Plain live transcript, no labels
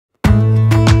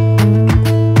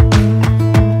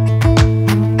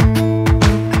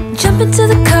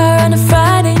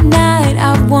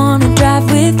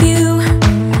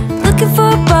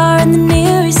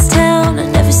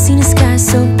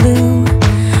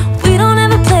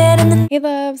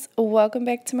loves, welcome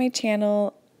back to my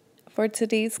channel. For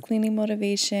today's cleaning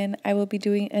motivation, I will be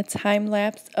doing a time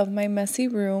lapse of my messy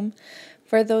room.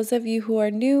 For those of you who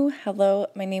are new, hello,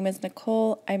 my name is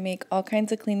Nicole. I make all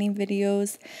kinds of cleaning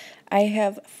videos. I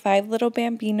have 5 little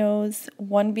bambinos,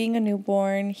 one being a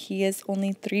newborn. He is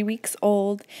only 3 weeks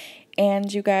old.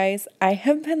 And you guys, I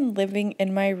have been living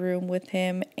in my room with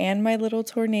him and my little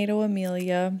tornado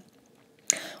Amelia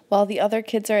while the other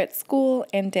kids are at school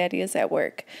and daddy is at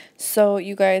work. So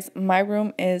you guys, my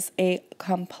room is a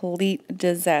complete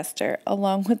disaster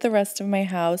along with the rest of my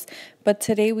house. But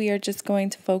today we are just going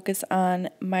to focus on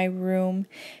my room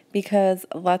because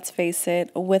let's face it,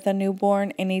 with a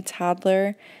newborn and a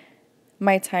toddler,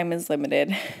 my time is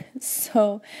limited.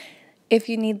 So if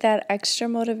you need that extra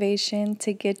motivation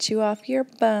to get you off your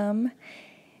bum,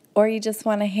 or you just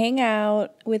want to hang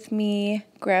out with me,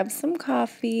 grab some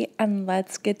coffee, and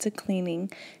let's get to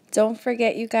cleaning. Don't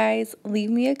forget, you guys, leave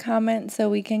me a comment so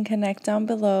we can connect down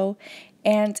below.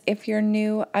 And if you're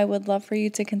new, I would love for you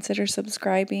to consider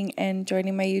subscribing and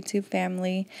joining my YouTube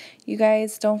family. You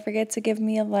guys, don't forget to give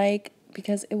me a like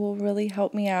because it will really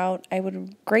help me out. I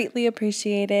would greatly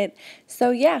appreciate it.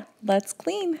 So yeah, let's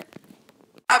clean.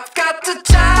 I've got the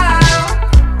time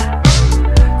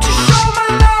to show my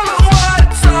love and what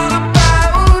it's all about.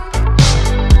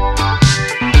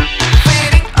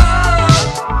 Fading up,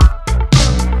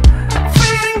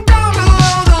 fading down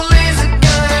below the laser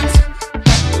guns.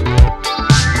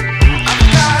 I've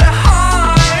got a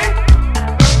heart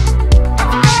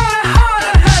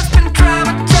that has been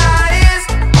traumatized.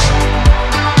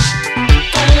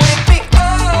 Don't wake me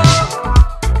up,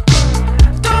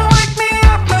 don't wake me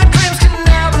up, my dreams can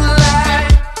never lie.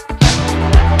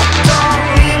 Don't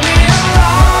leave me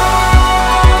alone,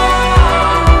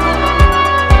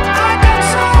 I got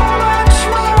so much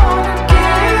more to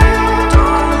give.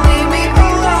 Don't leave me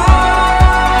alone,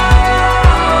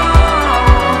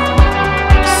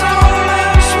 so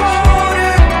much more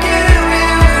to give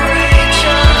you,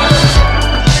 Rachel.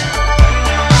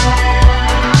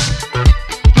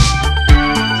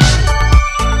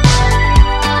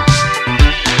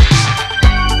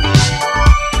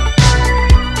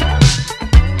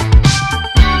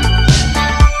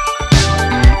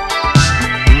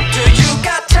 Do you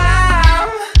got time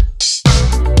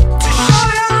to show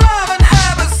your love and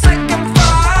have a second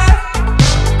thought?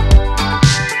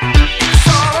 It's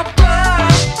all a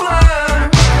blur.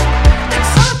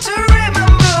 It's hard to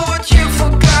remember what you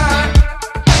forgot.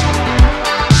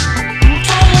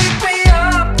 Don't wake me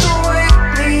up, don't wake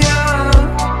me up.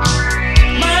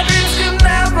 My dreams can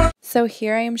never. So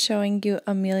here I am showing you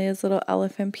Amelia's little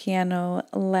elephant piano.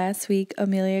 Last week,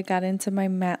 Amelia got into my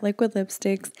matte liquid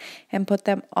lipsticks and put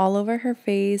them all over her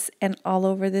face and all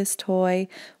over this toy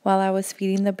while I was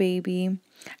feeding the baby.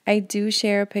 I do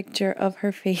share a picture of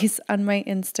her face on my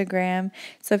Instagram.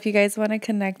 So if you guys want to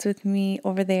connect with me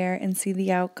over there and see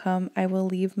the outcome, I will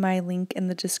leave my link in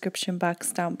the description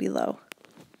box down below.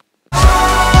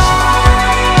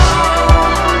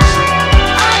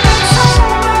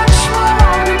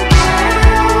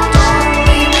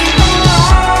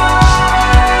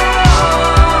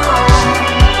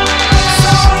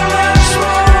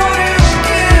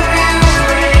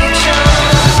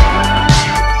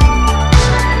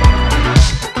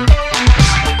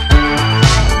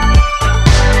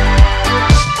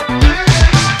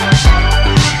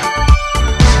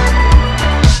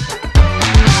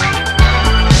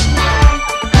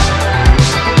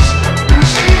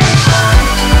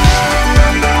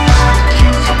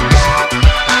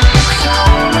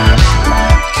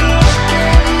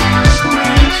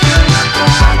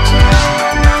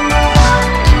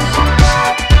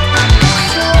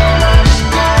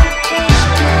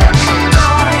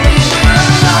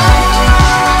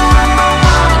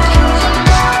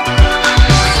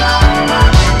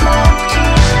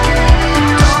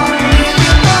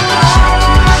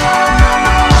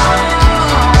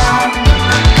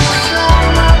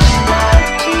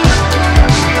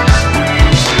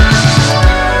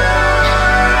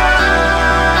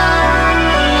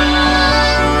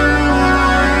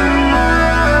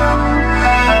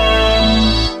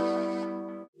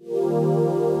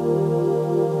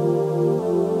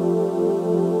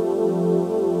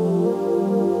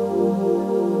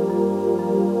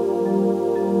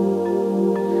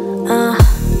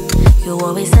 You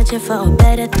always searching for a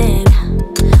better thing,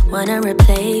 wanna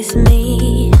replace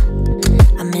me.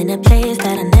 I'm in a place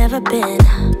that I've never been,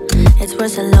 it's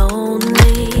worse than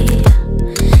lonely.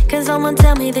 Can someone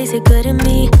tell me they see good in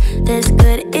me, there's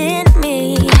good in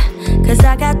me? Cause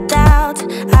I got doubts,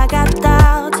 I got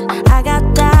doubts, I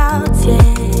got doubts, yeah.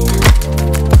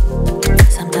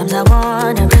 Sometimes I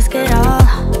wanna risk it all,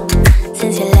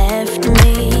 since you left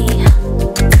me.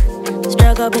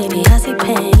 Struggle, baby, I see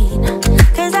pain.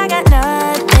 Cause I got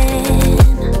nothing.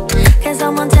 Can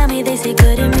someone tell me they see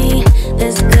good in me?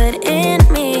 There's good in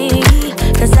me.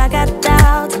 Cause I got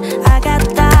doubts, I got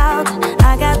doubts,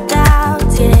 I got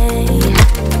doubts,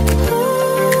 yeah.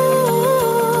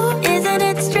 Ooh, isn't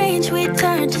it strange we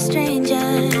turn to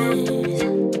strangers?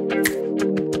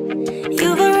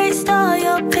 You've erased all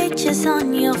your pictures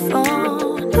on your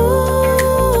phone.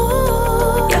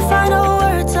 Ooh, your final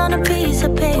words on a piece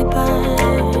of paper.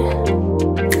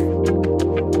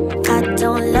 I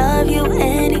don't love you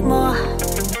anymore.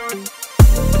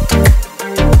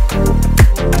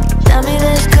 Tell me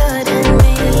there's good in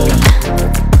me.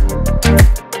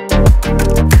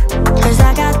 Cause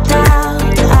I got doubt,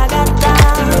 I got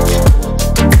doubt.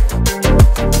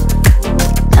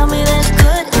 Tell me there's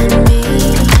good in me.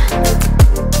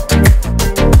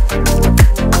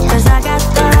 Cause I got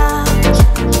doubt.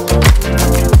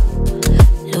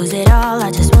 Lose it all,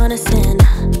 I just wanna sin.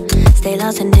 Stay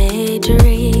lost in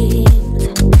daydreams.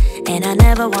 And I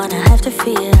never wanna have to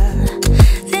fear.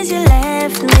 Since you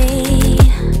left me,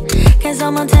 can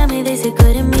someone tell me they see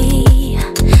good in me?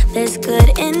 There's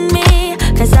good in me.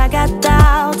 Cause I got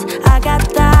doubts, I got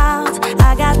doubts,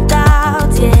 I got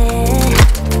doubts, yeah.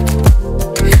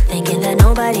 Thinking that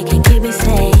nobody can keep me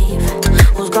safe.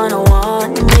 Who's gonna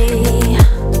want me?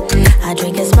 I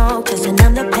drink and smoke just to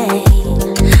numb the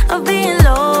pain of being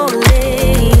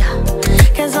lonely.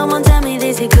 Can someone tell me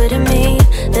they see good in me?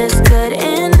 There's good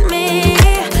in me.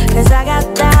 Cause I got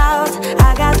doubts,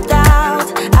 I got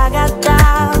doubts, I got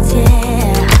doubts,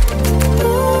 yeah.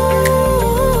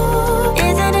 Ooh,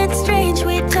 isn't it strange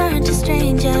we turn to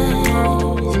strangers?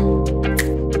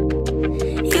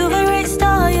 You've erased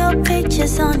all your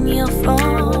pictures on your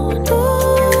phone.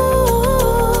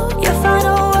 Ooh, your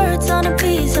final words on a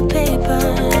piece of paper.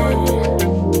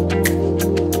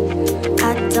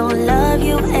 I don't love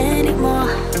you anymore.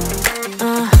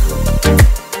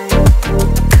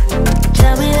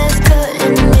 Tell me there's good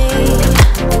in me.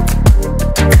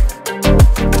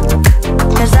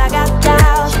 Cause I got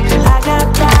doubts,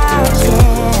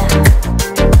 yeah.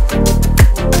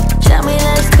 Tell me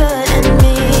there's good in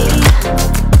me.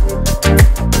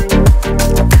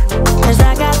 Cause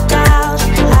I got doubts,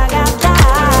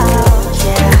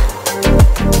 yeah.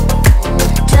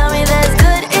 Tell me there's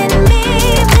good in me.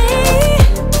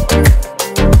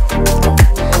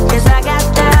 Cause I got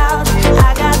doubts,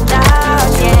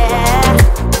 yeah.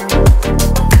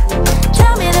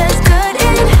 Tell me there's good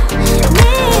in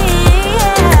me,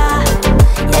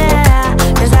 yeah.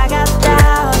 Cause I got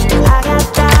doubts,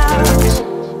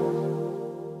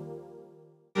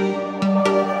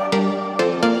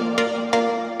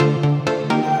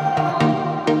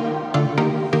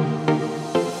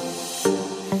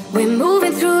 We're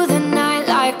moving through the night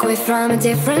like we're from a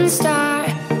different star.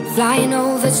 Flying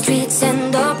over streets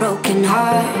and the broken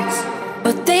hearts.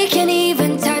 But they can't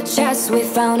even touch us, we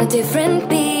found a different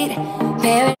beat.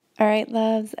 Alright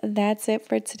loves, that's it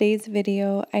for today's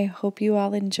video. I hope you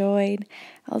all enjoyed.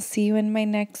 I'll see you in my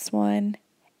next one.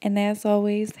 And as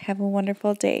always, have a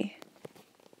wonderful day.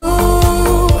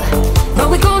 Ooh,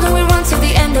 but we go and we run to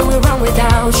the end and we run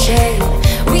without shame.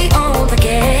 We own the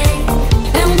game.